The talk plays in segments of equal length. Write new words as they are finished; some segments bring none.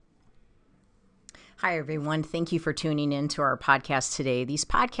Hi, everyone. Thank you for tuning in to our podcast today. These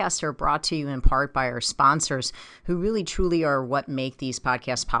podcasts are brought to you in part by our sponsors who really truly are what make these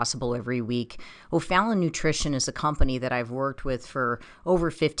podcasts possible every week. O'Fallon Nutrition is a company that I've worked with for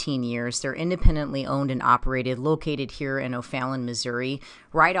over 15 years. They're independently owned and operated, located here in O'Fallon, Missouri,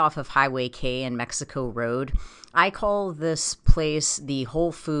 right off of Highway K and Mexico Road. I call this place the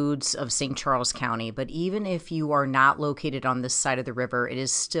Whole Foods of St. Charles County, but even if you are not located on this side of the river, it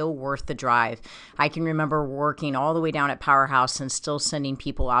is still worth the drive. I can remember working all the way down at Powerhouse and still sending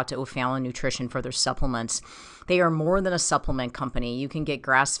people out to O'Fallon Nutrition for their supplements. They are more than a supplement company. You can get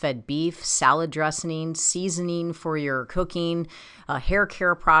grass-fed beef, salad dressing, seasoning for your cooking, hair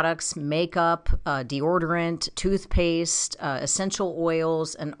care products, makeup, deodorant, toothpaste, essential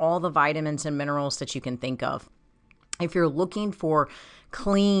oils, and all the vitamins and minerals that you can think of. If you're looking for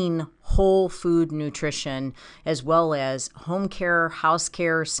clean, whole food nutrition, as well as home care, house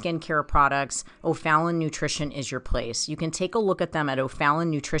care, skincare products, O'Fallon Nutrition is your place. You can take a look at them at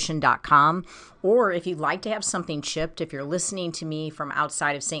o'fallonnutrition.com, or if you'd like to have something shipped, if you're listening to me from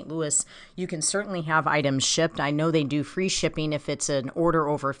outside of St. Louis, you can certainly have items shipped. I know they do free shipping if it's an order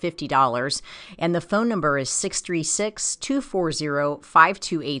over $50, and the phone number is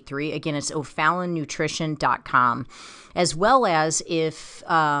 636-240-5283. Again, it's o'fallonnutrition.com. As well as if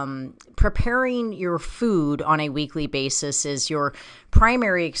preparing your food on a weekly basis is your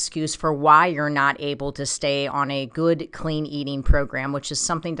primary excuse for why you're not able to stay on a good, clean eating program, which is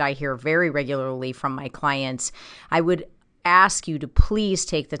something that I hear very regularly from my clients, I would ask you to please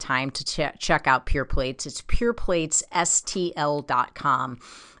take the time to check out Pure Plates. It's pureplatesstl.com.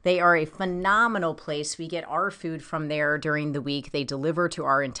 They are a phenomenal place. We get our food from there during the week. They deliver to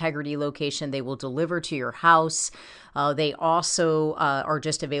our Integrity location. They will deliver to your house. They also are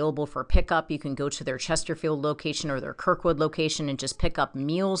just available for pickup. You can go to their Chesterfield location or their Kirkwood location and just pick up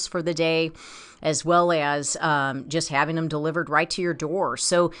meals for the day, as well as just having them delivered right to your door.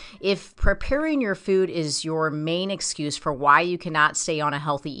 So if preparing your food is your main excuse for why you cannot stay on a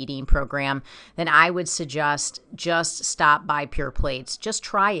healthy eating program, then I would suggest just stop by Pure Plates. Just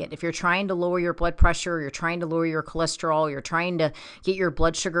try it. If you're trying to lower your blood pressure, you're trying to lower your cholesterol, you're trying to get your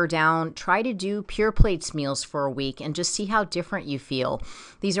blood sugar down, try to do Pure Plates meals for a week and just see how different you feel.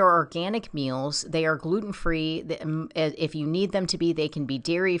 These are organic meals. They are gluten-free. If you need them to be, they can be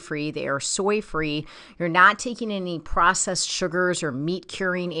dairy-free. They are soy-free. You're not taking any processed sugars or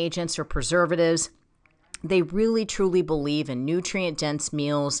meat-curing agents or preservatives. They really, truly believe in nutrient-dense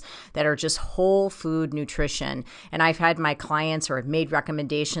meals that are just whole food nutrition. And I've had my clients, or I've made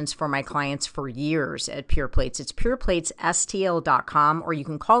recommendations for my clients for years at Pure Plates. It's pureplatesstl.com, or you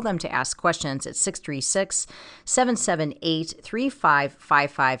can call them to ask questions at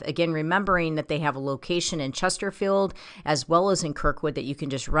 636-778-3555. Again, remembering that they have a location in Chesterfield as well as in Kirkwood that you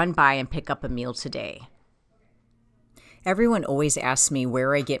can just run by and pick up a meal today. Everyone always asks me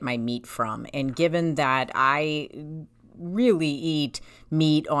where I get my meat from, and given that I really eat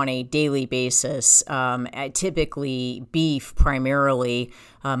meat on a daily basis, typically beef primarily,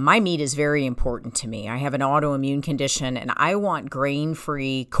 my meat is very important to me. I have an autoimmune condition and I want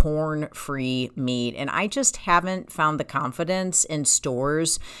grain-free, corn-free meat, and I just haven't found the confidence in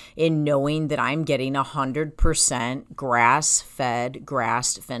stores in knowing that I'm getting 100% grass-fed,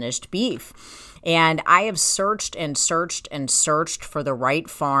 grass-finished beef. And I have searched and searched and searched for the right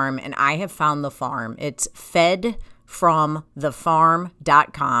farm, and I have found the farm. It's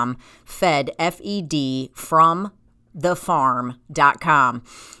fedfromthefarm.com, fed, F-E-D, from thefarm.com.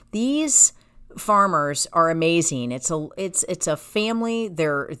 These farmers are amazing. It's a family.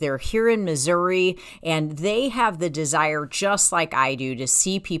 They're here in Missouri, and they have the desire, just like I do, to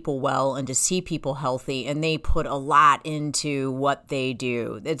see people well and to see people healthy, and they put a lot into what they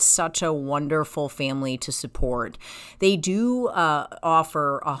do. It's such a wonderful family to support. They do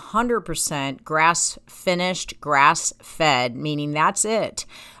offer 100% grass-finished, grass-fed, meaning that's it.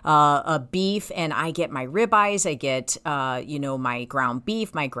 A beef, and I get my ribeyes, I get my ground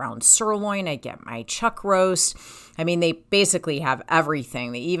beef, my ground sirloin, I get my chuck roast. I mean, they basically have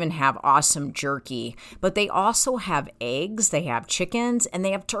everything. They even have awesome jerky, but they also have eggs, they have chickens, and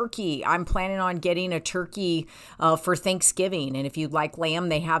they have turkey. I'm planning on getting a turkey for Thanksgiving, and if you'd like lamb,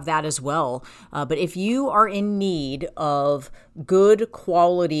 they have that as well. But if you are in need of good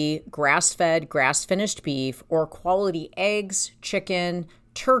quality grass-fed, grass-finished beef, or quality eggs, chicken,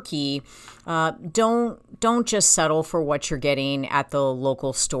 turkey, don't just settle for what you're getting at the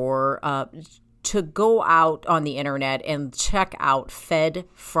local store. to go out on the internet and check out Fed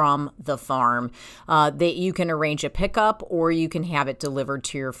from the Farm. That you can arrange a pickup or you can have it delivered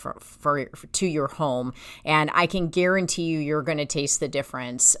to your home. And I can guarantee you're going to taste the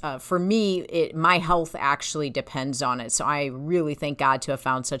difference. For me, my health actually depends on it. So I really thank God to have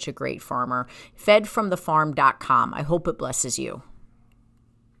found such a great farmer. Fedfromthefarm.com. I hope it blesses you.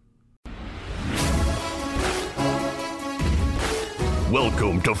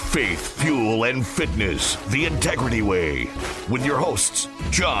 Welcome to Faith, Fuel, and Fitness, the Integrity Way, with your hosts,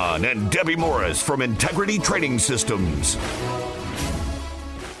 John and Debbie Morris from Integrity Training Systems.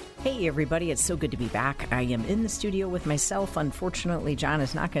 Hey everybody, it's so good to be back. I am in the studio with myself. Unfortunately, John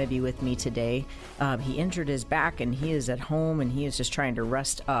is not going to be with me today. He injured his back and he is at home and he is just trying to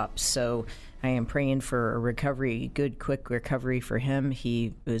rest up. So I am praying for a recovery, good, quick recovery for him.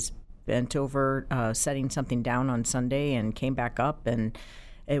 He was bent over setting something down on Sunday and came back up and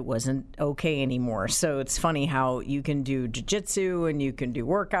it wasn't okay anymore. So it's funny how you can do jiu-jitsu and you can do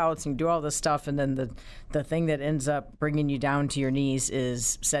workouts and do all this stuff, and then the thing that ends up bringing you down to your knees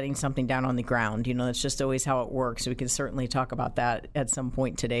is setting something down on the ground. You know, it's just always how it works. We can certainly talk about that at some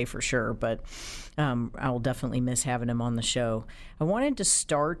point today for sure, but I'll definitely miss having him on the show. I wanted to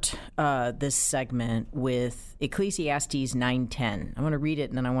start this segment with Ecclesiastes 9:10. I want to read it,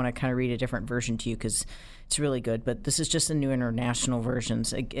 and then I want to kind of read a different version to you because it's really good, but this is just the New International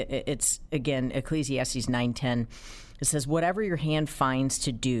Versions. It's, again, Ecclesiastes 9:10. It says, "Whatever your hand finds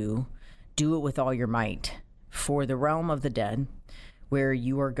to do, do it with all your might. For the realm of the dead, where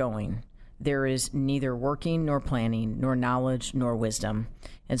you are going, there is neither working nor planning, nor knowledge nor wisdom."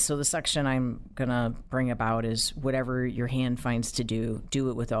 And so the section I'm going to bring about is whatever your hand finds to do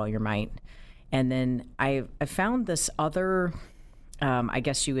it with all your might. And then I found this other, I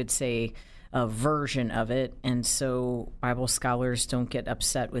guess you would say, a version of it. And so Bible scholars don't get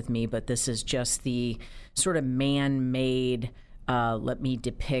upset with me, but this is just the sort of man-made, let me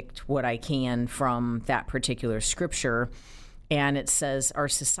depict what I can from that particular scripture. And it says, "Our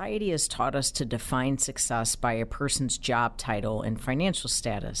society has taught us to define success by a person's job title and financial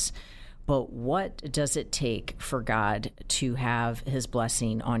status. But what does it take for God to have his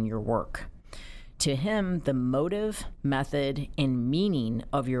blessing on your work? To him, the motive, method, and meaning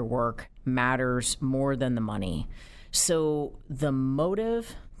of your work matters more than the money." So the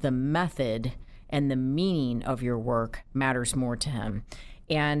motive, the method, and the meaning of your work matters more to him.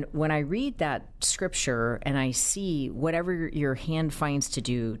 And when I read that scripture and I see whatever your hand finds to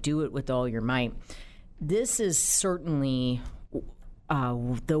do it with all your might, this is certainly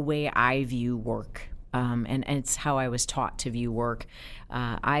the way I view work. And it's how I was taught to view work.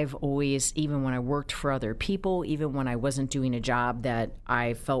 I've always, even when I worked for other people, even when I wasn't doing a job that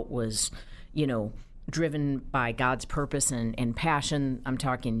I felt was, driven by God's purpose and passion, I'm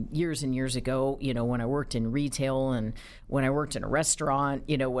talking years and years ago, when I worked in retail and when I worked in a restaurant,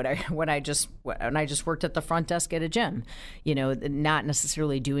 when I just worked at the front desk at a gym, not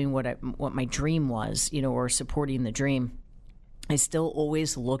necessarily doing what my dream was, or supporting the dream. I still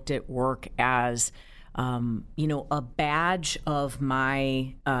always looked at work as a badge of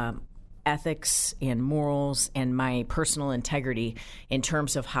my ethics and morals and my personal integrity in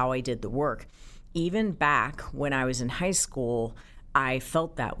terms of how I did the work. Even back when I was in high school, I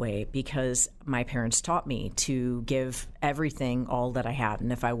felt that way because my parents taught me to give everything all that I had.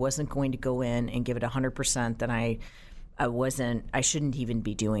 And if I wasn't going to go in and give it 100%, then I shouldn't even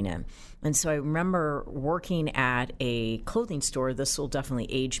be doing it. And so I remember working at a clothing store. This will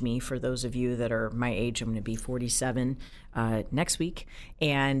definitely age me for those of you that are my age. I'm going to be 47 next week.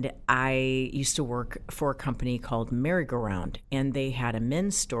 And I used to work for a company called Merry-Go-Round, and they had a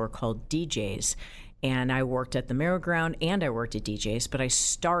men's store called DJ's. And I worked at the Merry-Go-Round and I worked at DJ's, but I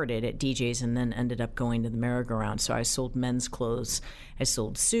started at DJ's and then ended up going to the Merry-Go-Round. So I sold men's clothes. I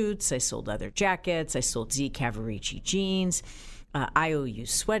sold suits. I sold leather jackets. I sold Z Cavaricci jeans, IOU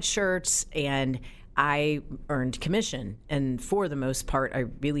sweatshirts, and I earned commission. And for the most part, I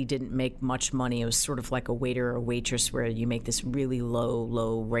really didn't make much money. It was sort of like a waiter or waitress where you make this really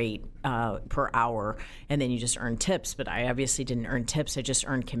low rate per hour, and then you just earn tips. But I obviously didn't earn tips. I just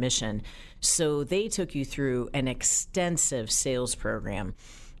earned commission. So they took you through an extensive sales program.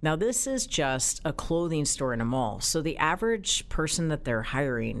 Now, this is just a clothing store in a mall. So the average person that they're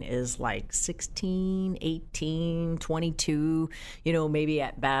hiring is like 16, 18, 22, maybe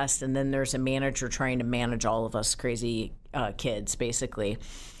at best. And then there's a manager trying to manage all of us crazy kids, basically.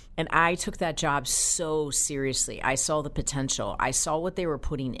 And I took that job so seriously. I saw the potential. I saw what they were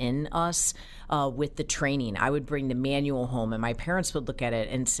putting in us with the training. I would bring the manual home, and my parents would look at it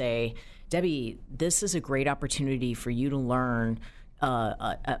and say, "Debbie, this is a great opportunity for you to learn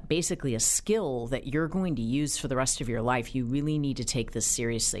basically a skill that you're going to use for the rest of your life. You really need to take this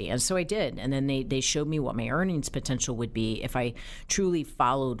seriously. And so I did. And then they showed me what my earnings potential would be if I truly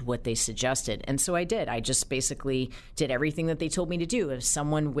followed what they suggested. And so I did. I just basically did everything that they told me to do. If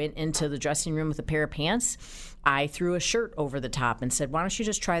someone went into the dressing room with a pair of pants, I threw a shirt over the top and said, why don't you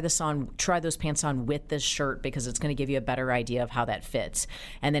just try those pants on with this shirt, because it's going to give you a better idea of how that fits.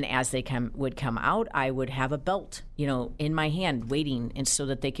 And then as they would come out, I would have a belt, in my hand waiting, and so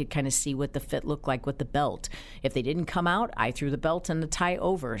that they could kind of see what the fit looked like with the belt. If they didn't come out, I threw the belt and the tie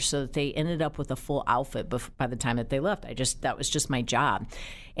over so that they ended up with a full outfit by the time that they left. That was just my job.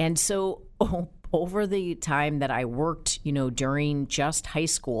 And so over the time that I worked, during just high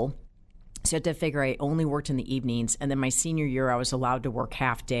school, so you have to figure I only worked in the evenings, and then my senior year I was allowed to work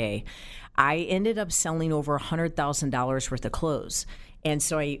half day. I ended up selling over $100,000 worth of clothes. And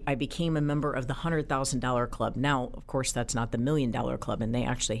so I became a member of the $100,000 club. Now, of course, that's not the $1 million club, and they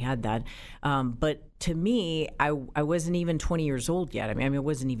actually had that. But to me, I wasn't even 20 years old yet. I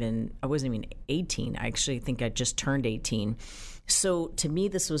wasn't even 18. I actually think I just turned 18. So to me,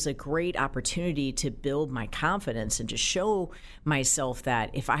 this was a great opportunity to build my confidence and to show myself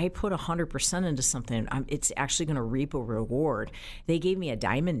that if I put 100% into something, it's actually going to reap a reward. They gave me a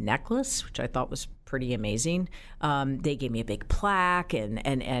diamond necklace, which I thought was pretty amazing. They gave me a big plaque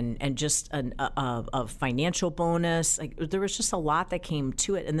and just a financial bonus. There was just a lot that came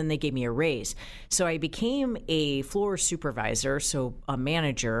to it, and then they gave me a raise. So I became a floor supervisor, so a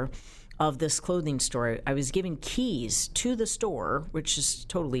manager of this clothing store. I was given keys to the store, which is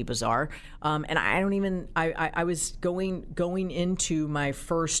totally bizarre. And I was going into my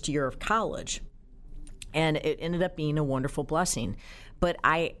first year of college, and it ended up being a wonderful blessing. But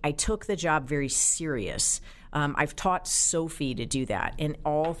I took the job very serious. I've taught Sophie to do that, and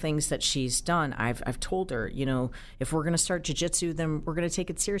all things that she's done, I've told her, if we're going to start jiu-jitsu, then we're going to take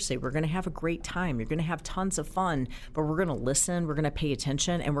it seriously. We're going to have a great time. You're going to have tons of fun, but we're going to listen, we're going to pay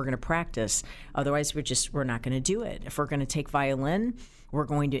attention, and we're going to practice. Otherwise, we're not going to do it. If we're going to take violin, we're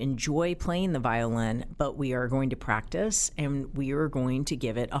going to enjoy playing the violin, but we are going to practice, and we are going to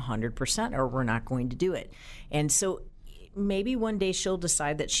give it 100%, or we're not going to do it. And so maybe one day she'll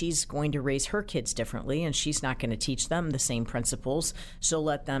decide that she's going to raise her kids differently, and she's not going to teach them the same principles. She'll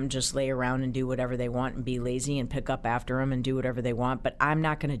let them just lay around and do whatever they want and be lazy and pick up after them and do whatever they want. But I'm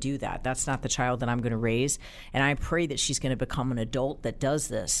not going to do that. That's not the child that I'm going to raise. And I pray that she's going to become an adult that does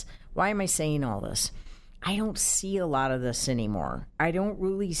this. Why am I saying all this? I don't see a lot of this anymore. I don't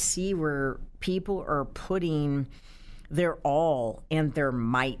really see where people are putting their all and their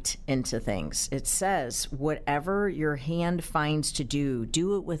might into things. It says, whatever your hand finds to do,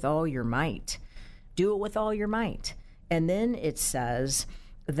 do it with all your might. Do it with all your might. And then it says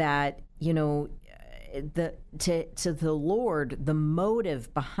that, to the Lord, the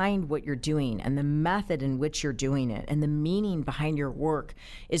motive behind what you're doing and the method in which you're doing it and the meaning behind your work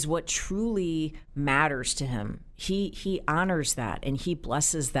is what truly matters to him. He honors that, and he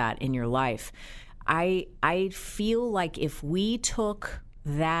blesses that in your life. I feel like if we took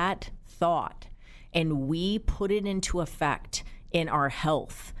that thought and we put it into effect in our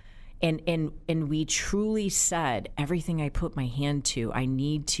health, and we truly said, everything I put my hand to, I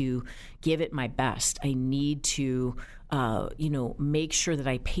need to give it my best. I need to make sure that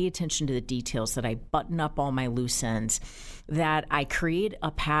I pay attention to the details, that I button up all my loose ends, that I create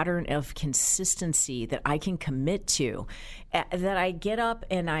a pattern of consistency that I can commit to, that I get up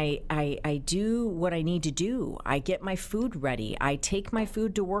and I do what I need to do. I get my food ready. I take my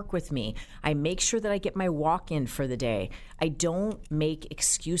food to work with me. I make sure that I get my walk in for the day. I don't make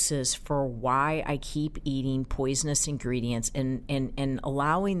excuses for why I keep eating poisonous ingredients and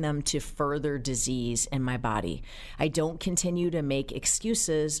allowing them to further disease in my body. I don't continue to make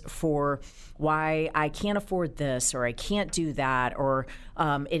excuses for why I can't afford this, or I can't do that, or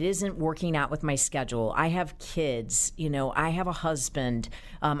it isn't working out with my schedule. I have kids, I have a husband.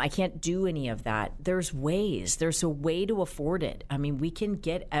 I can't do any of that. There's ways. There's a way to afford it. We can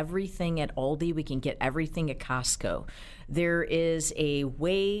get everything at Aldi. We can get everything at Costco. There is a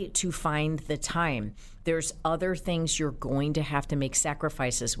way to find the time. There's other things you're going to have to make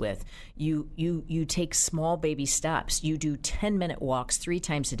sacrifices with. You take small baby steps. You do 10-minute walks 3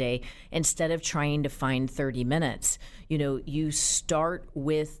 times a day instead of trying to find 30 minutes. You start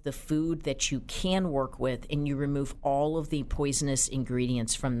with the food that you can work with, and you remove all of the poisonous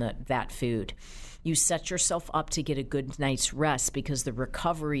ingredients from that food. You set yourself up to get a good night's rest because the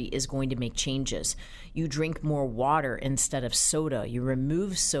recovery is going to make changes. You drink more water instead of soda. You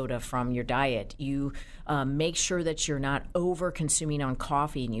remove soda from your diet. You make sure that you're not over consuming on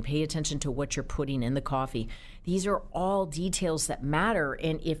coffee, and you pay attention to what you're putting in the coffee. These are all details that matter.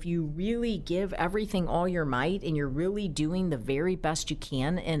 And if you really give everything all your might and you're really doing the very best you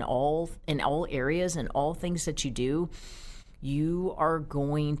can in all areas and all things that you do, you are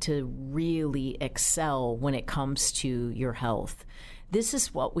going to really excel when it comes to your health. This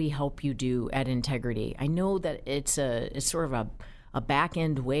is what we help you do at Integrity. I know that it's sort of a back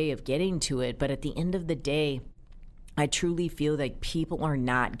end way of getting to it, but at the end of the day, I truly feel like people are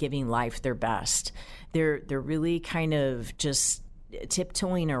not giving life their best. They're really kind of just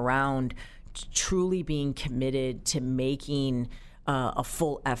tiptoeing around truly being committed to making a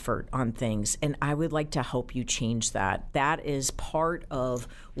full effort on things. And I would like to help you change that. That is part of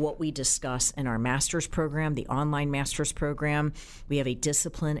what we discuss in our master's program, the online master's program. We have a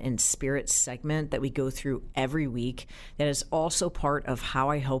discipline and spirit segment that we go through every week. That is also part of how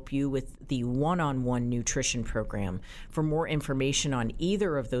I help you with the one-on-one nutrition program. For more information on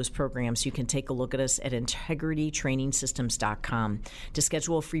either of those programs, you can take a look at us at integritytrainingsystems.com to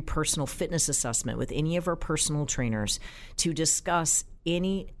schedule a free personal fitness assessment with any of our personal trainers to discuss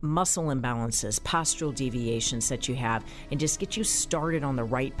any muscle imbalances, postural deviations that you have, and just get you started on the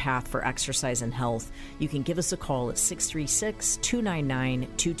right path for exercise and health. You can give us a call at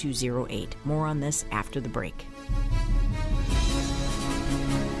 636-299-2208. More on this after the break.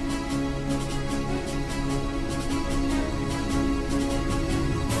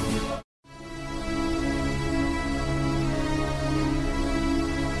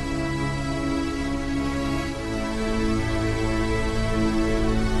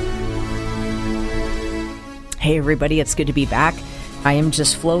 Hey everybody, it's good to be back. I am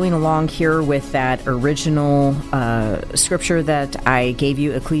just flowing along here with that original scripture that I gave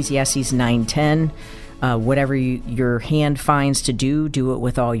you, Ecclesiastes 9:10. Whatever your hand finds to do it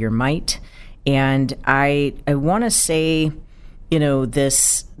with all your might. And I want to say,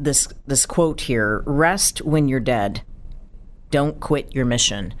 this quote here: rest when you're dead. Don't quit your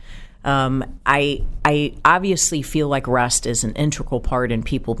mission. I obviously feel like rest is an integral part in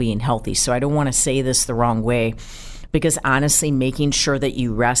people being healthy. So I don't want to say this the wrong way, because honestly, making sure that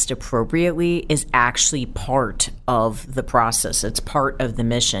you rest appropriately is actually part of the process. It's part of the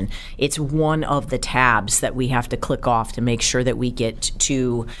mission. It's one of the tabs that we have to click off to make sure that we get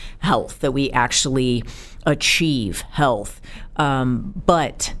to health, that we actually achieve health.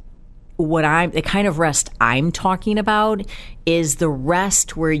 But the kind of rest I'm talking about is the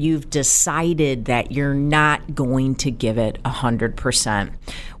rest where you've decided that you're not going to give it 100%.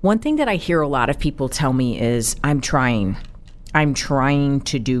 One thing that I hear a lot of people tell me is, I'm trying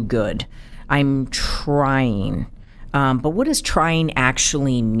to do good. I'm trying. But what does trying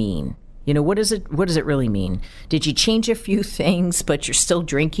actually mean? What does it really mean? Did you change a few things, but you're still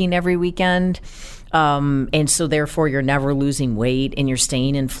drinking every weekend? And so therefore you're never losing weight and you're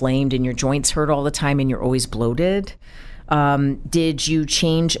staying inflamed and your joints hurt all the time and you're always bloated? Did you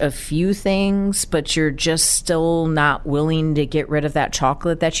change a few things, but you're just still not willing to get rid of that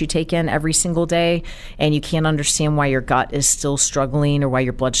chocolate that you take in every single day, and you can't understand why your gut is still struggling or why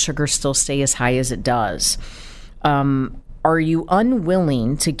your blood sugar still stays as high as it does? Are you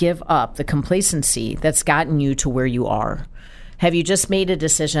unwilling to give up the complacency that's gotten you to where you are? Have you just made a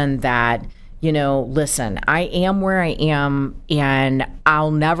decision that, listen, I am where I am and I'll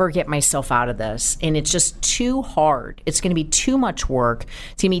never get myself out of this. And it's just too hard. It's going to be too much work.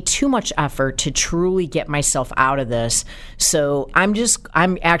 It's going to be too much effort to truly get myself out of this. So I'm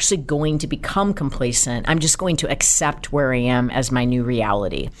actually going to become complacent. I'm just going to accept where I am as my new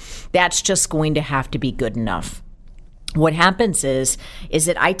reality. That's just going to have to be good enough. What happens is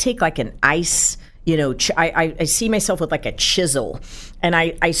that I take like an ice, I see myself with like a chisel, and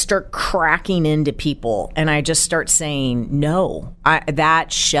I start cracking into people, and I just start saying, no,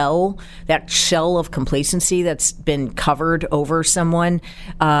 that shell of complacency that's been covered over someone,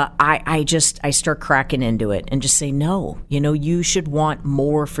 I start cracking into it and just say, no, you should want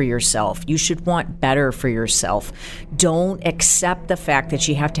more for yourself. You should want better for yourself. Don't accept the fact that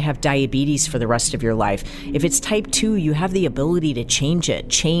you have to have diabetes for the rest of your life. If it's type 2, you have the ability to change it.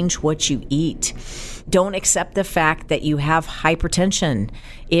 Change what you eat. Don't accept the fact that you have hypertension.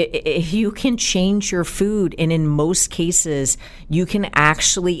 You can change your food, and in most cases, you can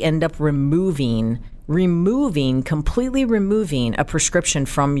actually end up removing completely removing a prescription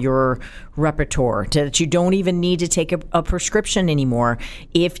from your repertoire, that you don't even need to take a prescription anymore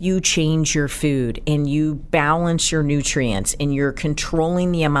if you change your food and you balance your nutrients and you're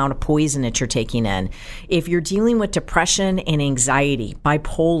controlling the amount of poison that you're taking in. If you're dealing with depression and anxiety,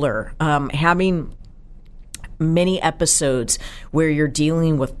 bipolar, having many episodes where you're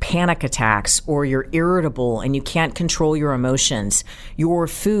dealing with panic attacks or you're irritable and you can't control your emotions, your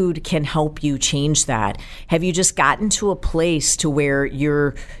food can help you change that. Have you just gotten to a place to where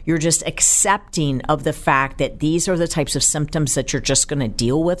you're just accepting of the fact that these are the types of symptoms that you're just going to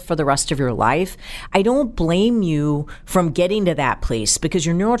deal with for the rest of your life? I don't blame you from getting to that place because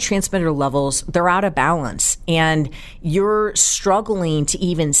your neurotransmitter levels, they're out of balance and you're struggling to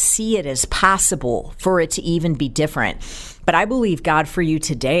even see it as possible for it to even be different. But I believe God for you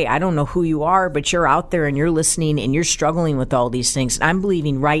today. I don't know who you are, but you're out there and you're listening and you're struggling with all these things. And I'm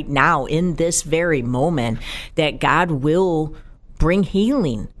believing right now in this very moment that God will bring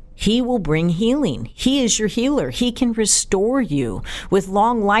healing. He will bring healing. He is your healer. He can restore you. With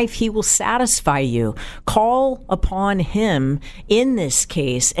long life, he will satisfy you. Call upon him in this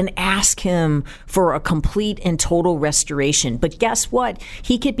case and ask him for a complete and total restoration. But guess what?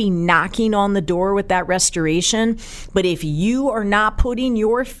 He could be knocking on the door with that restoration. But if you are not putting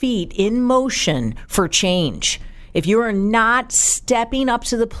your feet in motion for change, if you are not stepping up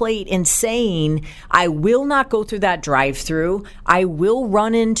to the plate and saying, I will not go through that drive-through, I will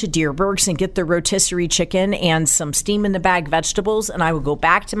run into Dierberg's and get the rotisserie chicken and some steam-in-the-bag vegetables, and I will go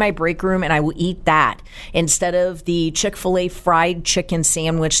back to my break room and I will eat that instead of the Chick-fil-A fried chicken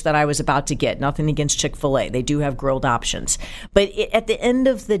sandwich that I was about to get. Nothing against Chick-fil-A. They do have grilled options. But at the end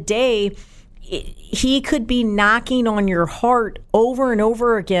of the day, he could be knocking on your heart over and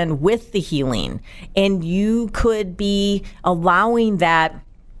over again with the healing, and you could be allowing that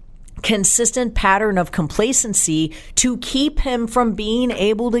consistent pattern of complacency to keep him from being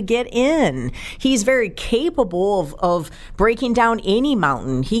able to get in. He's very capable of breaking down any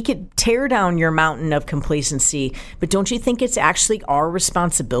mountain. He could tear down your mountain of complacency, but don't you think it's actually our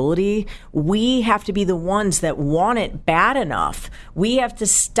responsibility? We have to be the ones that want it bad enough. We have to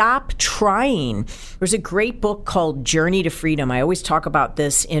stop trying. There's a great book called Journey to Freedom. I always talk about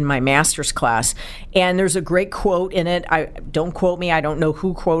this in my master's class, and there's a great quote in it. Don't quote me. I don't know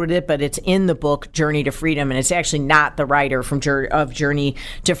who quoted it, but it's in the book Journey to Freedom, and it's actually not the writer of Journey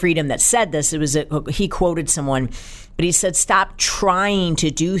to Freedom that said this. It was he quoted someone, but he said, stop trying to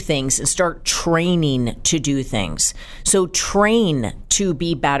do things and start training to do things. So train to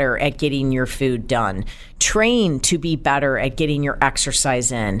be better at getting your food done. Train to be better at getting your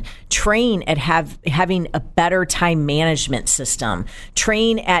exercise in. Train at having a better time management system.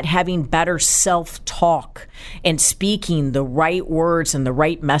 Train at having better self-talk and speaking the right words and the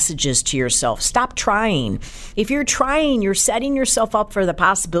right messages to yourself. Stop trying. If you're trying, you're setting yourself up for the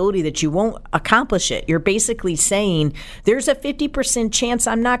possibility that you won't accomplish it. You're basically saying, there's a 50% chance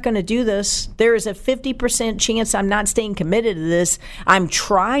I'm not going to do this. There is a 50% chance I'm not staying committed to this. I'm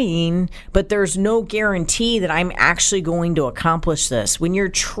trying, but there's no guarantee that I'm actually going to accomplish this. When you're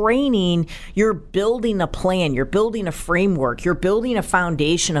training, you're building a plan, you're building a framework, you're building a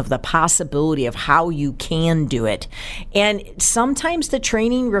foundation of the possibility of how you can do it. And sometimes the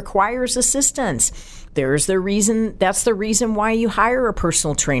training requires assistance. That's the reason why you hire a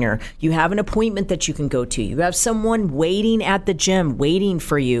personal trainer. You have an appointment that you can go to. You have someone waiting at the gym, waiting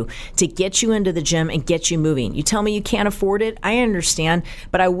for you to get you into the gym and get you moving. You tell me you can't afford it. I understand,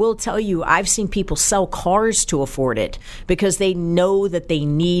 but I will tell you, I've seen people sell cars to afford it because they know that they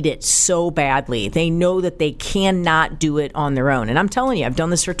need it so badly. They know that they cannot do it on their own. And I'm telling you, I've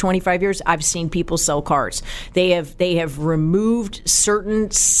done this for 25 years. I've seen people sell cars. They have removed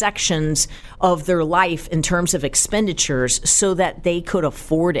certain sections of their life in terms of expenditures so that they could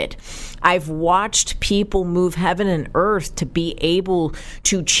afford it. I've watched people move heaven and earth to be able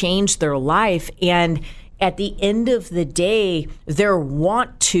to change their life, and at the end of the day, their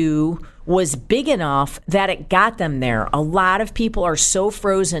want to was big enough that it got them there. A lot of people are so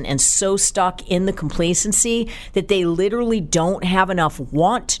frozen and so stuck in the complacency that they literally don't have enough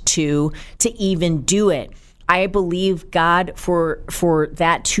want to even do it. I believe God for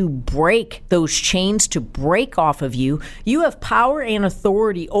that to break, those chains to break off of you. You have power and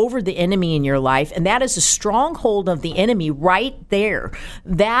authority over the enemy in your life, and that is a stronghold of the enemy right there.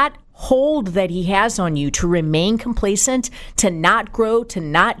 That hold that he has on you to remain complacent, to not grow, to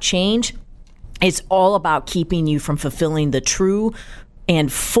not change, it's all about keeping you from fulfilling the true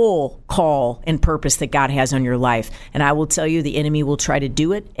and full call and purpose that God has on your life. And I will tell you, the enemy will try to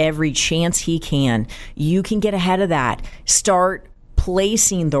do it every chance he can. You can get ahead of that. Start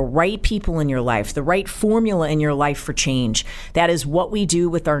placing the right people in your life, the right formula in your life for change. That is what we do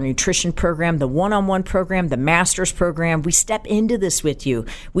with our nutrition program, the one-on-one program, the master's program. We step into this with you.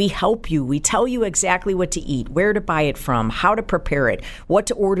 We help you. We tell you exactly what to eat, where to buy it from, how to prepare it, what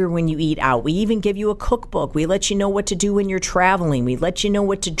to order when you eat out. We even give you a cookbook. We let you know what to do when you're traveling. We let you know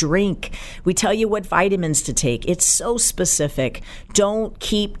what to drink. We tell you what vitamins to take. It's so specific. Don't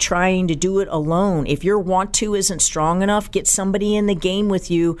keep trying to do it alone. If your want to isn't strong enough, get somebody in the game with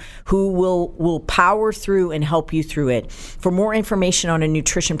you who will power through and help you through it. For more information on a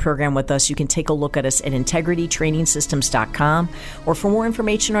nutrition program with us, you can take a look at us at integritytrainingsystems.com, or for more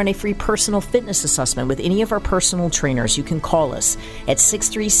information on a free personal fitness assessment with any of our personal trainers, you can call us at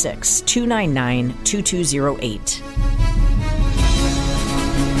 636-299-2208.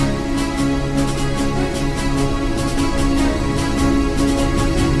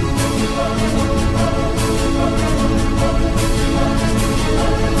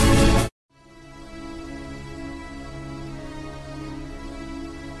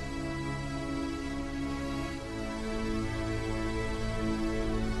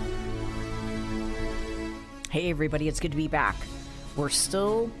 Hey everybody, it's good to be back. We're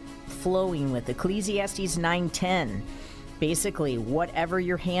still flowing with Ecclesiastes 9:10. Basically, whatever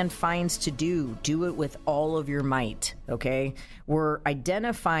your hand finds to do, do it with all of your might, okay? We're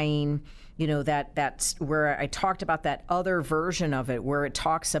identifying, that's where I talked about that other version of it, where it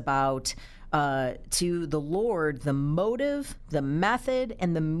talks about to the Lord, the motive, the method,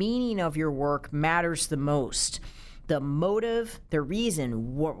 and the meaning of your work matters the most. The motive, the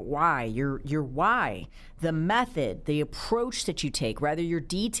reason, why, your why, the method, the approach that you take, whether you're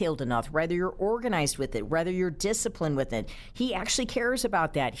detailed enough, whether you're organized with it, whether you're disciplined with it. He actually cares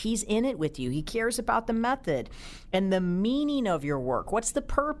about that. He's in it with you. He cares about the method and the meaning of your work. What's the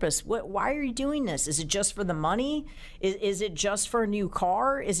purpose? Why are you doing this? Is it just for the money? Is it just for a new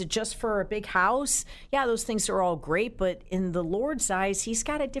car? Is it just for a big house? Yeah, those things are all great, but in the Lord's eyes, he's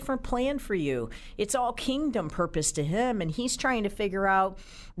got a different plan for you. It's all kingdom purpose to him, and he's trying to figure out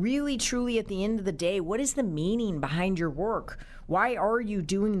really, truly at the end of the day, what is the meaning behind your work? Why are you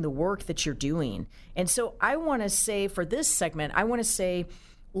doing the work that you're doing? And so I want to say for this segment,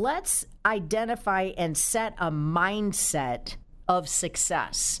 let's identify and set a mindset of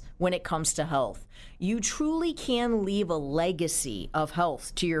success when it comes to health. You truly can leave a legacy of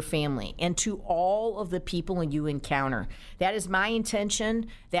health to your family and to all of the people you encounter. That is my intention.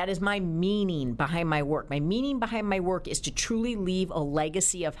 That is my meaning behind my work. My meaning behind my work is to truly leave a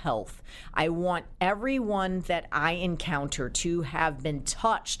legacy of health. I want everyone that I encounter to have been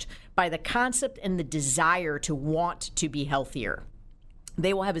touched by the concept and the desire to want to be healthier.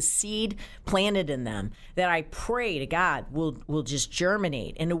 They will have a seed planted in them that I pray to God will just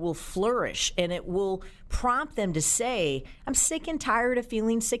germinate, and it will flourish, and it will prompt them to say, I'm sick and tired of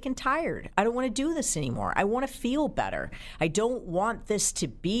feeling sick and tired. I don't want to do this anymore. I want to feel better. I don't want this to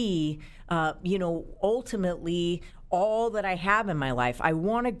be, ultimately all that I have in my life. I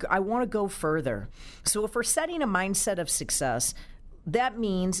want to go further. So if we're setting a mindset of success, that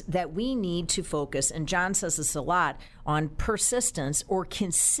means that we need to focus, and John says this a lot, on persistence or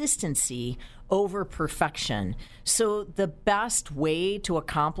consistency over perfection. So the best way to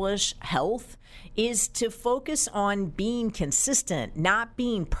accomplish health is to focus on being consistent, not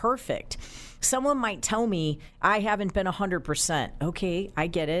being perfect. Someone might tell me, I haven't been 100%. Okay, I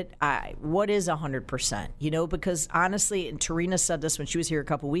get it. What is 100%? Because honestly, and Tarina said this when she was here a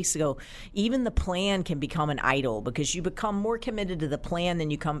couple weeks ago, even the plan can become an idol because you become more committed to the plan than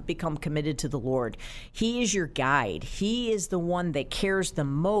you become committed to the Lord. He is your guide. He is the one that cares the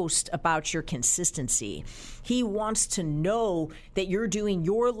most about your consistency. He wants to know that you're doing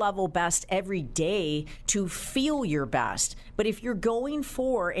your level best every day to feel your best. But if you're going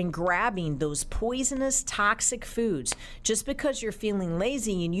for and grabbing those poisonous, toxic foods just because you're feeling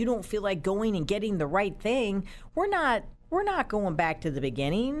lazy and you don't feel like going and getting the right thing, we're not going back to the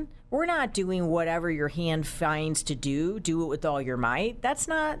beginning. We're not doing whatever your hand finds to do it with all your might. That's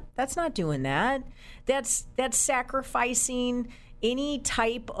not doing that. That's sacrificing any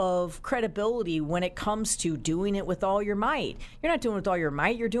type of credibility when it comes to doing it with all your might. You're not doing it with all your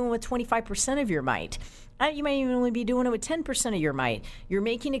might. You're doing it with 25% of your might. You might even only be doing it with 10% of your might. You're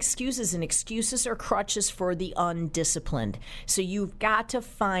making excuses, and excuses are crutches for the undisciplined. So you've got to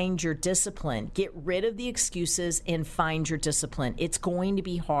find your discipline. Get rid of the excuses and find your discipline. It's going to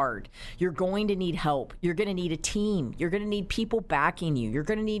be hard. You're going to need help. You're going to need a team. You're going to need people backing you. You're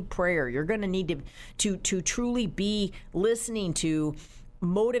going to need prayer. You're going to need to truly be listening to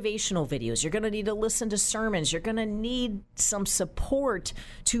motivational videos. You're going to need to listen to sermons. You're going to need some support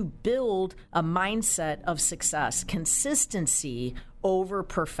to build a mindset of success, consistency over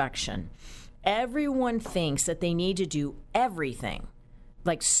perfection. Everyone thinks that they need to do everything.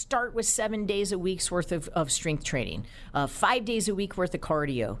 Like start with 7 days a week's worth of strength training, 5 days a week worth of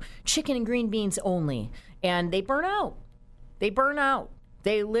cardio, chicken and green beans only. And they burn out.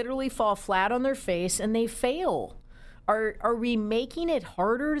 They literally fall flat on their face and they fail. Are we making it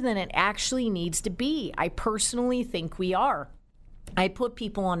harder than it actually needs to be? I personally think we are. I put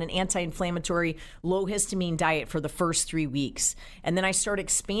people on an anti-inflammatory, low histamine diet for the first 3 weeks, and then I start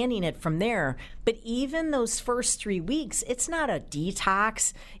expanding it from there. But even those first 3 weeks, it's not a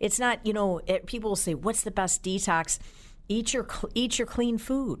detox. It's not, people will say, what's the best detox? Eat your clean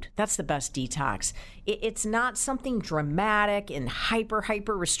food. That's the best detox. It's not something dramatic and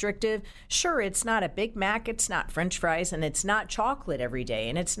hyper restrictive. Sure, it's not a Big Mac, it's not French fries, and it's not chocolate every day,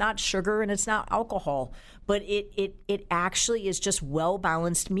 and it's not sugar, and it's not alcohol. But it actually is just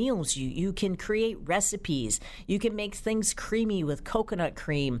well-balanced meals. You can create recipes. You can make things creamy with coconut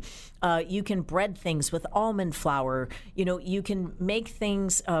cream. You can bread things with almond flour. You can make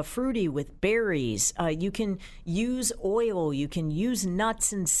things fruity with berries. You can use oil. You can use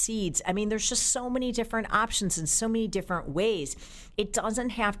nuts and seeds. I mean, there's just so many different options and so many different ways. It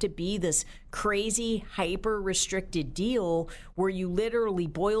doesn't have to be this crazy, hyper-restricted deal where you literally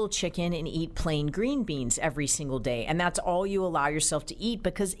boil chicken and eat plain green beans every single day. And that's all you allow yourself to eat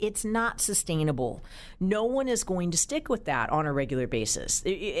because it's not sustainable. No one is going to stick with that on a regular basis.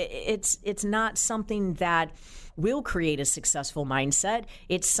 It's not something that will create a successful mindset.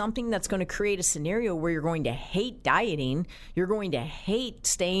 It's something that's going to create a scenario where you're going to hate dieting. You're going to hate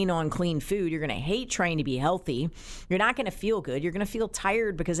staying on clean food. You're going to hate trying to be healthy. You're not going to feel good. You're going to feel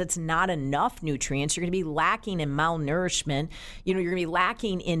tired because it's not enough nutrients. You're going to be lacking in malnourishment. You're going to be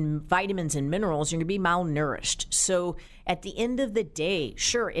lacking in vitamins and minerals. You're going to be malnourished. So at the end of the day,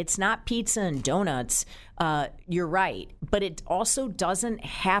 sure, it's not pizza and donuts. You're right. But it also doesn't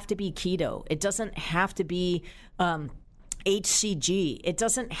have to be keto. It doesn't have to be HCG. It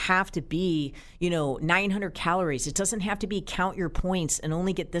doesn't have to be, 900 calories. It doesn't have to be count your points and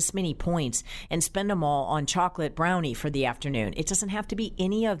only get this many points and spend them all on chocolate brownie for the afternoon. It doesn't have to be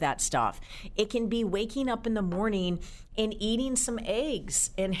any of that stuff. It can be waking up in the morning and eating some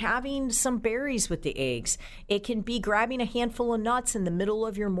eggs and having some berries with the eggs. It can be grabbing a handful of nuts in the middle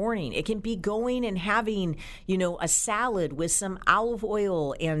of your morning. It can be going and having, a salad with some olive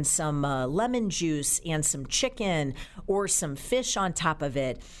oil and some lemon juice and some chicken or some fish on top of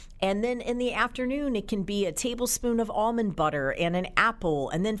it. And then in the afternoon, it can be a tablespoon of almond butter and an apple.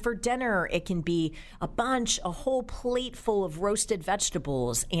 And then for dinner, it can be a whole plate full of roasted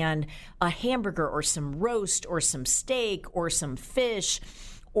vegetables and a hamburger or some roast or some steak or some fish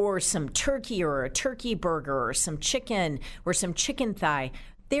or some turkey or a turkey burger or some chicken or some chicken thigh.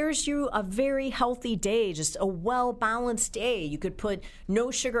 There's you a very healthy day, just a well-balanced day. You could put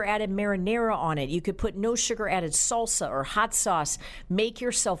no sugar added marinara on it. You could put no sugar added salsa or hot sauce. Make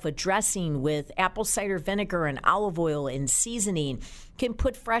yourself a dressing with apple cider vinegar and olive oil and seasoning. You can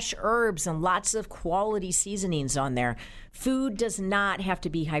put fresh herbs and lots of quality seasonings on there. Food does not have to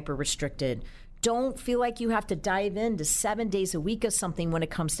be hyper-restricted. Don't feel like you have to dive into 7 days a week of something when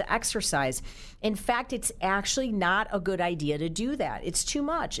it comes to exercise. In fact, it's actually not a good idea to do that. It's too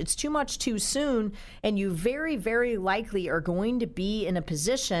much. It's too much too soon, and you very, very likely are going to be in a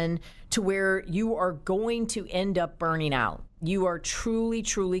position to where you are going to end up burning out. You are truly,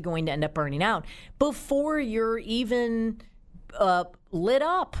 truly going to end up burning out before you're even lit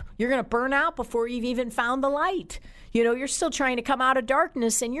up. You're going to burn out before you've even found the light. You're still trying to come out of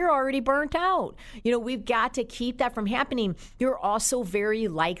darkness and you're already burnt out. We've got to keep that from happening. You're also very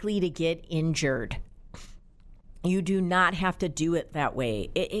likely to get injured. You do not have to do it that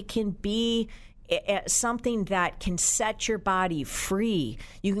way. It can be something that can set your body free.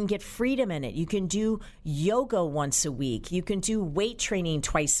 You can get freedom in it. You can do yoga once a week. You can do weight training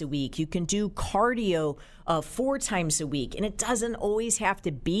twice a week. You can do cardio 4 times a week. And it doesn't always have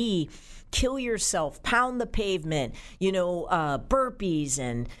to be kill yourself, pound the pavement, burpees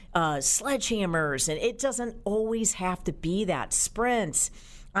and sledgehammers. And it doesn't always have to be that. Sprints.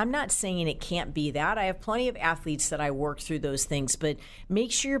 I'm not saying it can't be that. I have plenty of athletes that I work through those things, but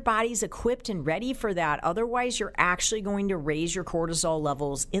make sure your body's equipped and ready for that. Otherwise, you're actually going to raise your cortisol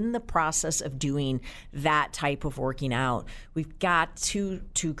levels in the process of doing that type of working out. We've got to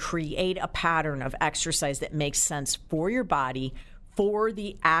create a pattern of exercise that makes sense for your body for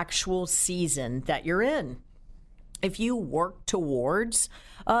the actual season that you're in. If you work towards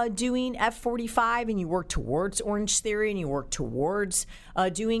doing F45 and you work towards Orange Theory and you work towards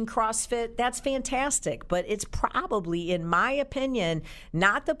doing CrossFit, that's fantastic. But it's probably, in my opinion,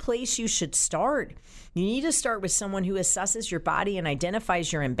 not the place you should start. You need to start with someone who assesses your body and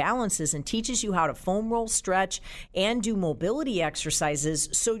identifies your imbalances and teaches you how to foam roll, stretch, and do mobility exercises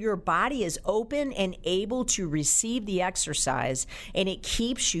so your body is open and able to receive the exercise, and it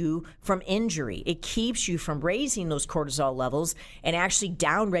keeps you from injury. It keeps you from raising those cortisol levels and actually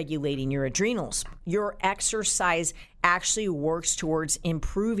down-regulating your adrenals. Your exercise actually works towards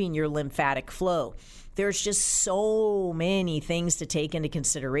improving your lymphatic flow. There's just so many things to take into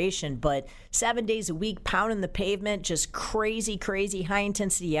consideration, but 7 days a week, pounding the pavement, just crazy high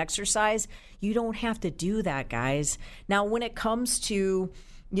intensity exercise, you don't have to do that, guys. Now, when it comes to,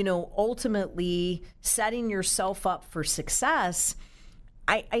 ultimately setting yourself up for success,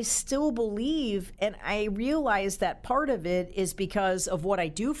 I still believe, and I realize that part of it is because of what I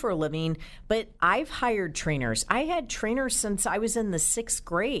do for a living, but I've hired trainers. I had trainers since I was in the 6th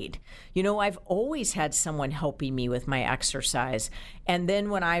grade. I've always had someone helping me with my exercise. And then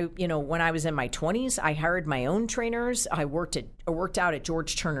when I was in my 20s, I hired my own trainers. I worked out at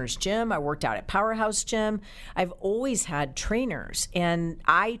George Turner's gym. I worked out at Powerhouse Gym. I've always had trainers, and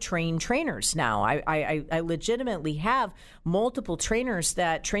I train trainers now. I legitimately have multiple trainers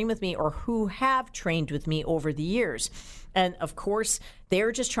that train with me or who have trained with me over the years. And of course,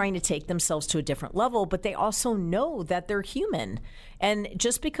 they're just trying to take themselves to a different level, but they also know that they're human. And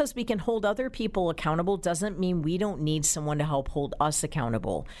just because we can hold other people accountable doesn't mean we don't need someone to help hold us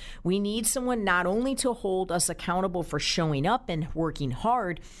accountable. We need someone not only to hold us accountable for showing up and working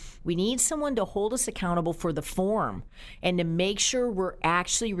hard, we need someone to hold us accountable for the form and to make sure we're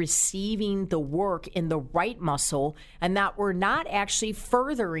actually receiving the work in the right muscle and that we're not actually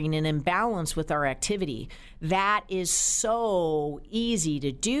furthering an imbalance with our activity. That is so easy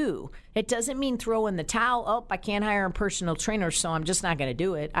to do. It doesn't mean throw in the towel. Oh, I can't hire a personal trainer, so I'm just not going to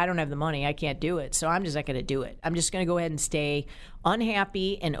do it. I don't have the money. I can't do it. So I'm just not going to do it. I'm just going to go ahead and stay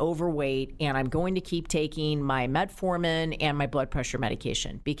unhappy and overweight, and I'm going to keep taking my metformin and my blood pressure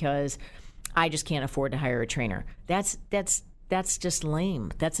medication because I just can't afford to hire a trainer. That's just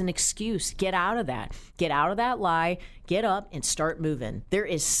lame. That's an excuse. Get out of that. Get out of that lie. Get up and start moving. There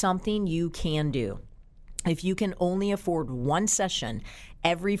is something you can do. If you can only afford one session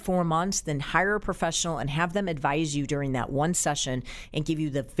every 4 months, then hire a professional and have them advise you during that one session and give you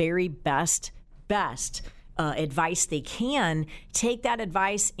the very best advice they can. Take that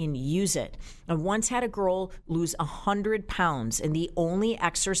advice and use it. I once had a girl lose 100 pounds, and the only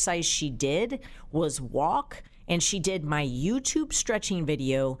exercise she did was walk. And she did my YouTube stretching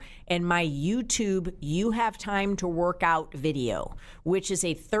video and my YouTube You Have Time to Work Out video, which is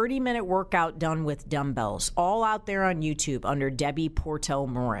a 30-minute workout done with dumbbells, all out there on YouTube under Debbie Portell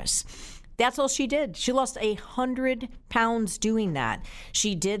Morris. That's all she did. She lost 100 pounds doing that.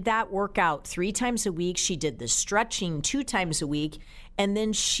 She did that workout 3 times a week. She did the stretching 2 times a week. And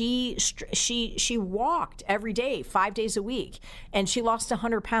then she walked every day, 5 days a week, and she lost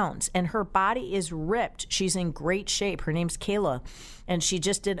 100 pounds. And her body is ripped. She's in great shape. Her name's Kayla, and she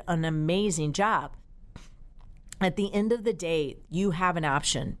just did an amazing job. At the end of the day, you have an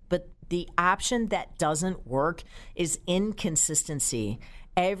option, but the option that doesn't work is inconsistency.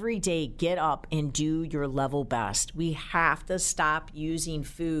 Every day, get up and do your level best. We have to stop using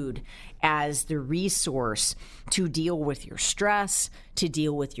food as the resource to deal with your stress, to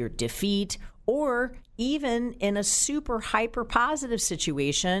deal with your defeat, or even in a super hyper positive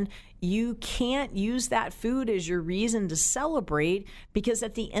situation, you can't use that food as your reason to celebrate, because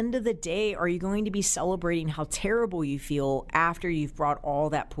at the end of the day, are you going to be celebrating how terrible you feel after you've brought all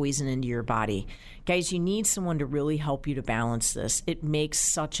that poison into your body? Guys, you need someone to really help you to balance this. It makes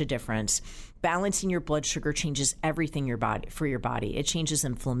such a difference. Balancing your blood sugar changes everything for your body. It changes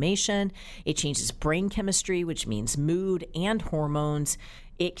inflammation. It changes brain chemistry, which means mood and hormones.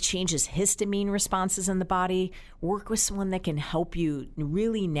 It changes histamine responses in the body. Work with someone that can help you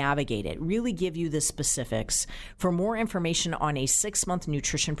really navigate it, really give you the specifics. For more information on a 6-month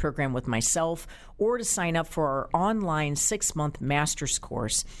nutrition program with myself, or to sign up for our online 6-month master's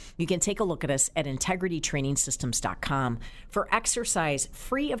course, you can take a look at us at integritytrainingsystems.com. For exercise,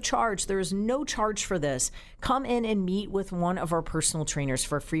 free of charge, there is no charge for this. Come in and meet with one of our personal trainers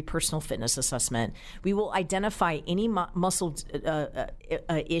for a free personal fitness assessment. We will identify any muscle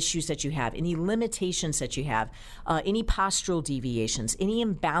issues that you have, any limitations that you have, any postural deviations, any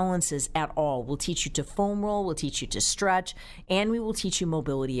imbalances at all. We'll teach you to foam roll, we'll teach you to stretch, and we will teach you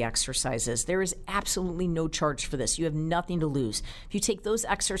mobility exercises. There is absolutely no charge for this. You have nothing to lose. If you take those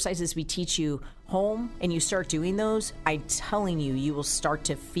exercises we teach you home and you start doing those, I'm telling you, you will start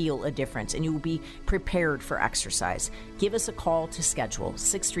to feel a difference and you will be prepared for exercise. Give us a call to schedule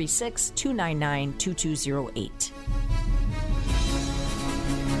 636-299-2208.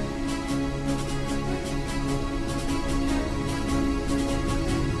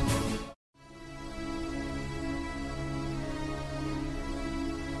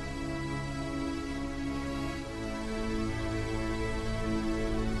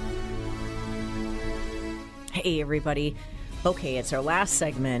 Hey, everybody. Okay, it's our last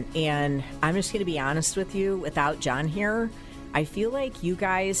segment, and I'm just going to be honest with you. Without John here, I feel like you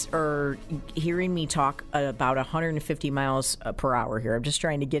guys are hearing me talk about 150 miles per hour here. I'm just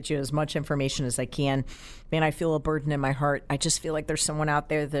trying to get you as much information as I can. Man, I feel a burden in my heart. I just feel like there's someone out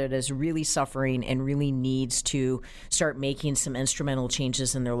there that is really suffering and really needs to start making some instrumental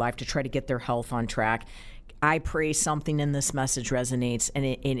changes in their life to try to get their health on track. I pray something in this message resonates and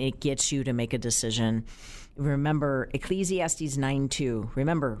it gets you to make a decision. Remember, Ecclesiastes 9:2.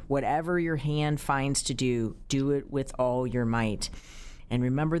 Remember, whatever your hand finds to do, do it with all your might. And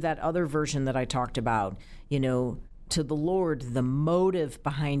remember that other version that I talked about, to the Lord, the motive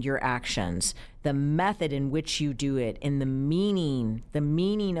behind your actions, the method in which you do it, and the meaning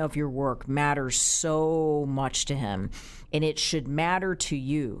of your work matters so much to him. And it should matter to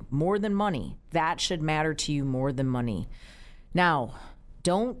you more than money. That should matter to you more than money. Now,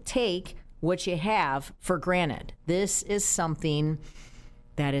 don't take what you have for granted. This is something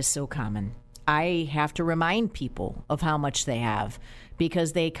that is so common. I have to remind people of how much they have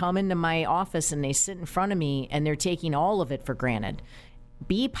because they come into my office and they sit in front of me and they're taking all of it for granted.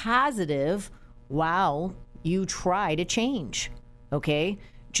 Be positive while you try to change, okay?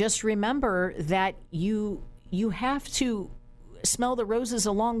 Just remember that you have to smell the roses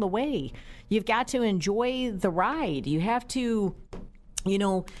along the way. You've got to enjoy the ride. You have to,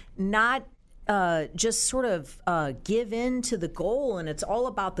 not just sort of give in to the goal, and it's all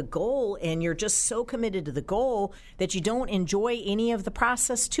about the goal, and you're just so committed to the goal that you don't enjoy any of the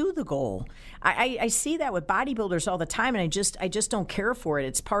process to the goal. I see that with bodybuilders all the time, and I just don't care for it.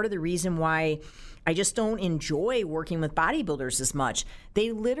 It's part of the reason why I just don't enjoy working with bodybuilders as much.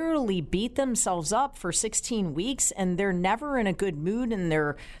 They literally beat themselves up for 16 weeks and they're never in a good mood and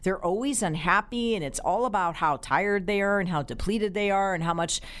they're always unhappy, and it's all about how tired they are and how depleted they are and how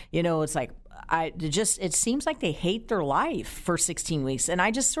much, it's like it seems like they hate their life for 16 weeks. And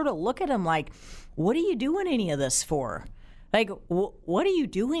I just sort of look at them like, what are you doing any of this for? Like, what are you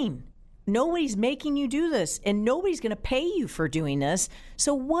doing? Nobody's making you do this, and nobody's going to pay you for doing this.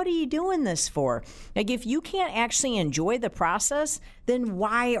 So what are you doing this for? Like, if you can't actually enjoy the process, then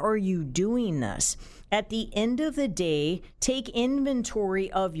why are you doing this? At the end of the day, take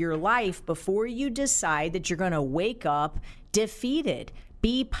inventory of your life before you decide that you're going to wake up defeated.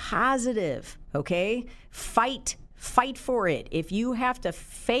 Be positive, okay? Fight for it. If you have to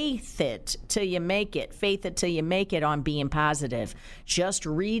faith it till you make it on being positive. Just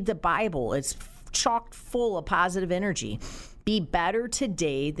read the Bible. It's chock full of positive energy. Be better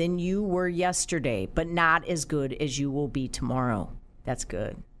today than you were yesterday, but not as good as you will be tomorrow. That's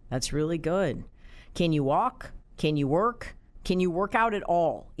good. That's really good. Can you walk? Can you work? Can you work out at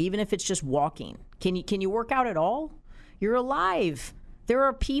all? Even if it's just walking. Can you work out at all? You're alive. There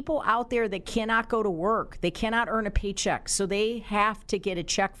are people out there that cannot go to work. They cannot earn a paycheck, so they have to get a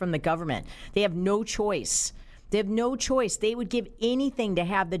check from the government. They have no choice. They would give anything to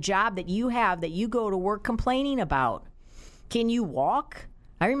have the job that you have that you go to work complaining about. Can you walk?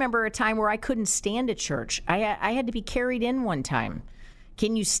 I remember a time where I couldn't stand at church. I had to be carried in one time.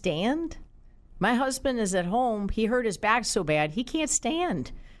 Can you stand? My husband is at home. He hurt his back so bad, he can't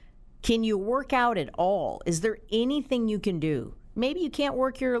stand. Can you work out at all? Is there anything you can do? Maybe you can't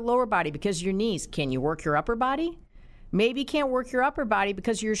work your lower body because of your knees. Can you work your upper body? Maybe you can't work your upper body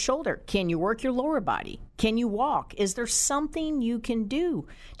because of your shoulder. Can you work your lower body? Can you walk? Is there something you can do?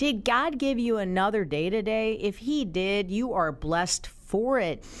 Did God give you another day today? If he did, you are blessed for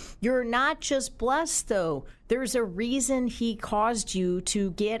it. You're not just blessed, though. There's a reason he caused you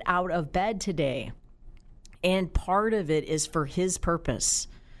to get out of bed today. And part of it is for his purpose.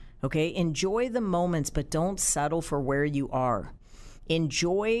 Okay? Enjoy the moments, but don't settle for where you are.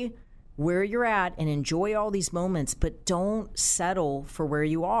 Enjoy where you're at and enjoy all these moments, but don't settle for where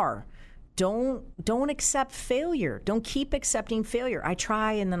you are. Don't accept failure. Don't keep accepting failure. I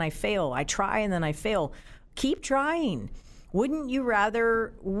try and then I fail. I try and then I fail. Keep trying. Wouldn't you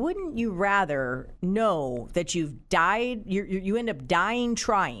rather know that you've died, you end up dying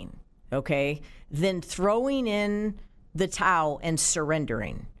trying, okay, than throwing in the towel and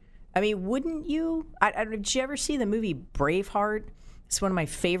surrendering? I mean, wouldn't you? Did you ever see the movie Braveheart? It's one of my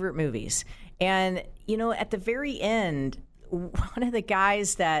favorite movies. And, at the very end, one of the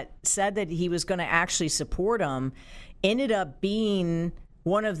guys that said that he was going to actually support him ended up being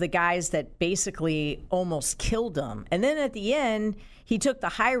one of the guys that basically almost killed him. And then at the end, he took the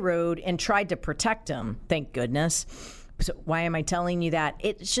high road and tried to protect him. Thank goodness. So why am I telling you that?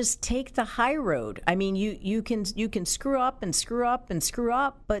 It's just take the high road. I mean, you can screw up and screw up and screw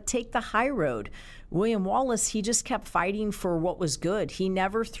up, but take the high road. William Wallace, he just kept fighting for what was good. He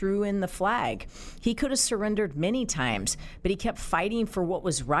never threw in the flag. He could have surrendered many times, but he kept fighting for what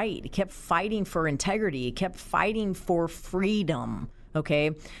was right. He kept fighting for integrity. He kept fighting for freedom.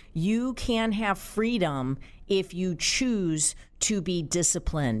 Okay? You can have freedom if you choose to be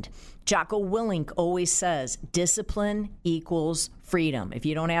disciplined. Jocko Willink always says, discipline equals freedom. If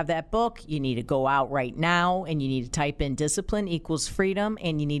you don't have that book, you need to go out right now and you need to type in discipline equals freedom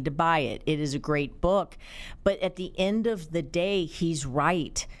and you need to buy it. It is a great book. But at the end of the day, he's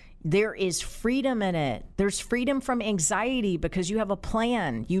right. There is freedom in it. There's freedom from anxiety because you have a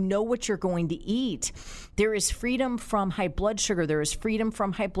plan. You know what you're going to eat. There is freedom from high blood sugar. There is freedom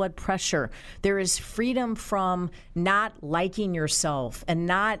from high blood pressure. There is freedom from not liking yourself and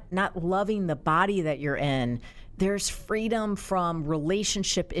not loving the body that you're in. There's freedom from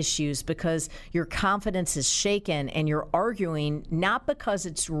relationship issues because your confidence is shaken and you're arguing not because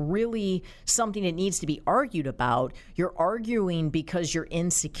it's really something that needs to be argued about. You're arguing because you're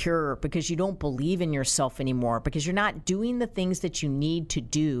insecure, because you don't believe in yourself anymore, because you're not doing the things that you need to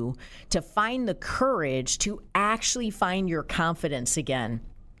do to find the courage to actually find your confidence again.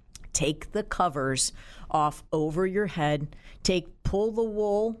 Take the covers off over your head. Pull the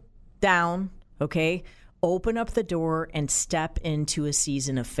wool down, okay? Open up the door and step into a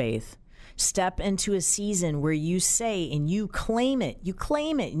season of faith. Step into a season where you say and you claim it. You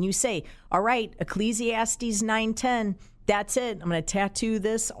claim it and you say, all right, Ecclesiastes 9:10, that's it. I'm going to tattoo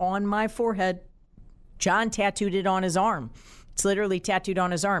this on my forehead. John tattooed it on his arm. It's literally tattooed on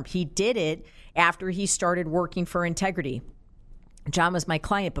his arm. He did it after he started working for integrity. John was my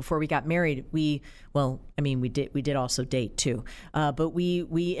client before we got married. We did also date too. But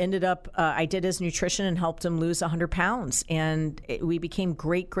we ended up, I did his nutrition and helped him lose 100 pounds. And we became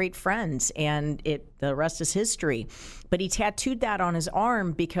great friends. And the rest is history. But he tattooed that on his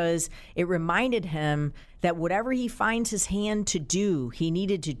arm because it reminded him that whatever he finds his hand to do, he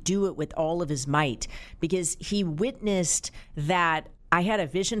needed to do it with all of his might. Because he witnessed that I had a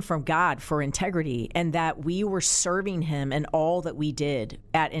vision from God for integrity and that we were serving him in all that we did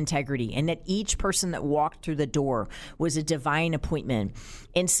at integrity and that each person that walked through the door was a divine appointment.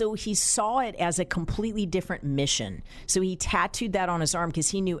 And so he saw it as a completely different mission. So he tattooed that on his arm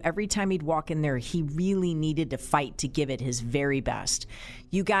because he knew every time he'd walk in there, he really needed to fight to give it his very best.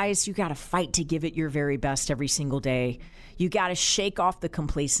 You guys, you got to fight to give it your very best every single day. You got to shake off the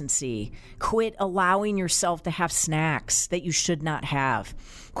complacency. Quit allowing yourself to have snacks that you should not have.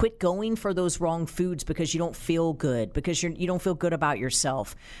 Quit going for those wrong foods because you don't feel good, because you don't feel good about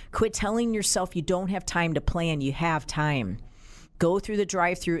yourself. Quit telling yourself you don't have time to plan. You have time. Go through the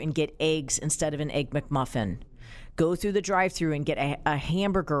drive-thru and get eggs instead of an Egg McMuffin. Go through the drive-thru and get a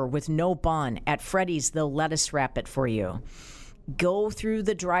hamburger with no bun. At Freddy's, they'll lettuce wrap it for you. Go through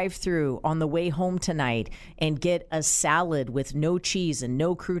the drive-thru on the way home tonight and get a salad with no cheese and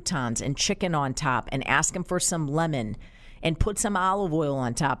no croutons and chicken on top and ask them for some lemon and put some olive oil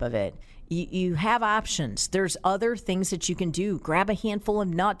on top of it. You have options. There's other things that you can do. Grab a handful of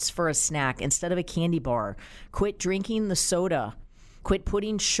nuts for a snack instead of a candy bar. Quit drinking the soda. Quit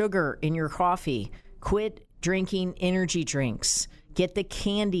putting sugar in your coffee. Quit drinking energy drinks. Get the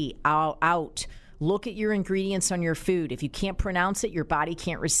candy out. Look at your ingredients on your food. If you can't pronounce it, your body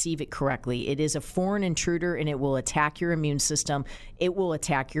can't receive it correctly. It is a foreign intruder and it will attack your immune system. It will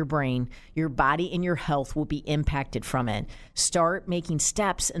attack your brain. Your body and your health will be impacted from it. Start making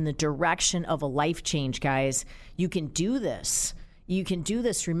steps in the direction of a life change, guys. You can do this. You can do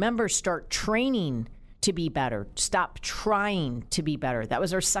this. Remember, start training to be better. Stop trying to be better. That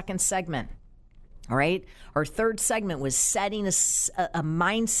was our second segment. All right. Our third segment was setting a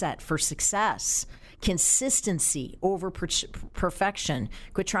mindset for success, consistency over perfection.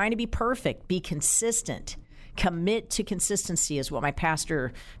 Quit trying to be perfect. Be consistent. Commit to consistency is what my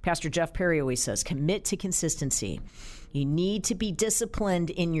Pastor Jeff Perry always says. Commit to consistency. You need to be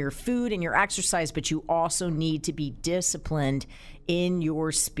disciplined in your food and your exercise, but you also need to be disciplined in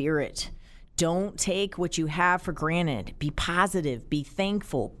your spirit. Don't take what you have for granted. Be positive, be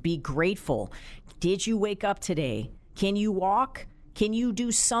thankful, be grateful. Did you wake up today? Can you walk? Can you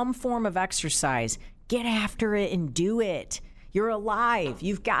do some form of exercise? Get after it and do it. You're alive.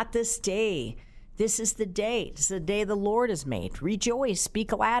 You've got this day. This is the day. This is the day the Lord has made. Rejoice. Be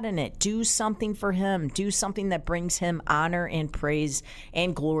glad in it. Do something for him. Do something that brings him honor and praise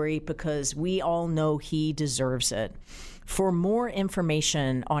and glory, because we all know he deserves it. For more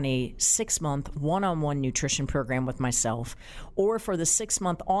information on a 6-month one-on-one nutrition program with myself, or for the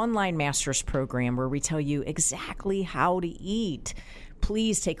 6-month online master's program where we tell you exactly how to eat,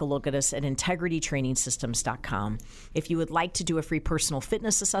 please take a look at us at integritytrainingsystems.com. If you would like to do a free personal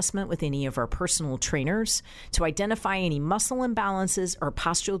fitness assessment with any of our personal trainers to identify any muscle imbalances or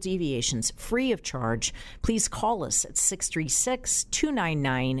postural deviations free of charge, please call us at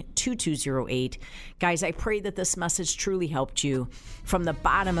 636-299-2208. Guys, I pray that this message truly helped you. From the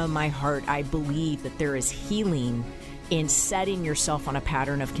bottom of my heart, I believe that there is healing in setting yourself on a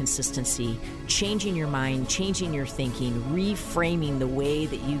pattern of consistency, changing your mind, changing your thinking, reframing the way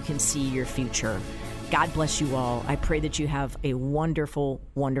that you can see your future. God bless you all. I pray that you have a wonderful,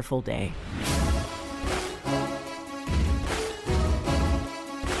 wonderful day.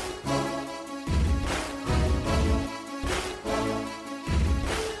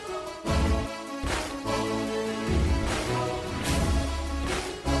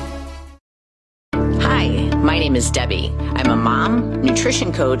 My name is Debbie. I'm a mom,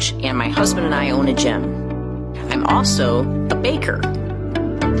 nutrition coach, and my husband and I own a gym. I'm also a baker.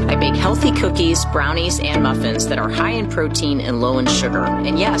 I bake healthy cookies, brownies, and muffins that are high in protein and low in sugar.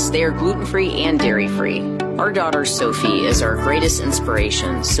 And yes, they are gluten-free and dairy-free. Our daughter Sophie is our greatest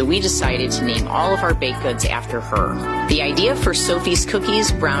inspiration, so we decided to name all of our baked goods after her. The idea for Sophie's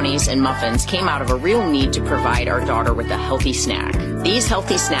cookies, brownies, and muffins came out of a real need to provide our daughter with a healthy snack. These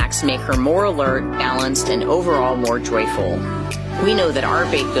healthy snacks make her more alert, balanced, and overall more joyful. We know that our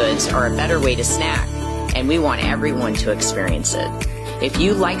baked goods are a better way to snack, and we want everyone to experience it. If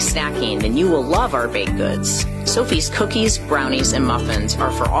you like snacking, then you will love our baked goods. Sophie's cookies, brownies, and muffins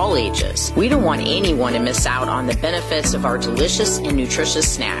are for all ages. We don't want anyone to miss out on the benefits of our delicious and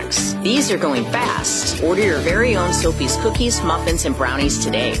nutritious snacks. These are going fast. Order your very own Sophie's cookies, muffins, and brownies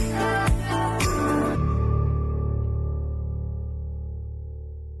today.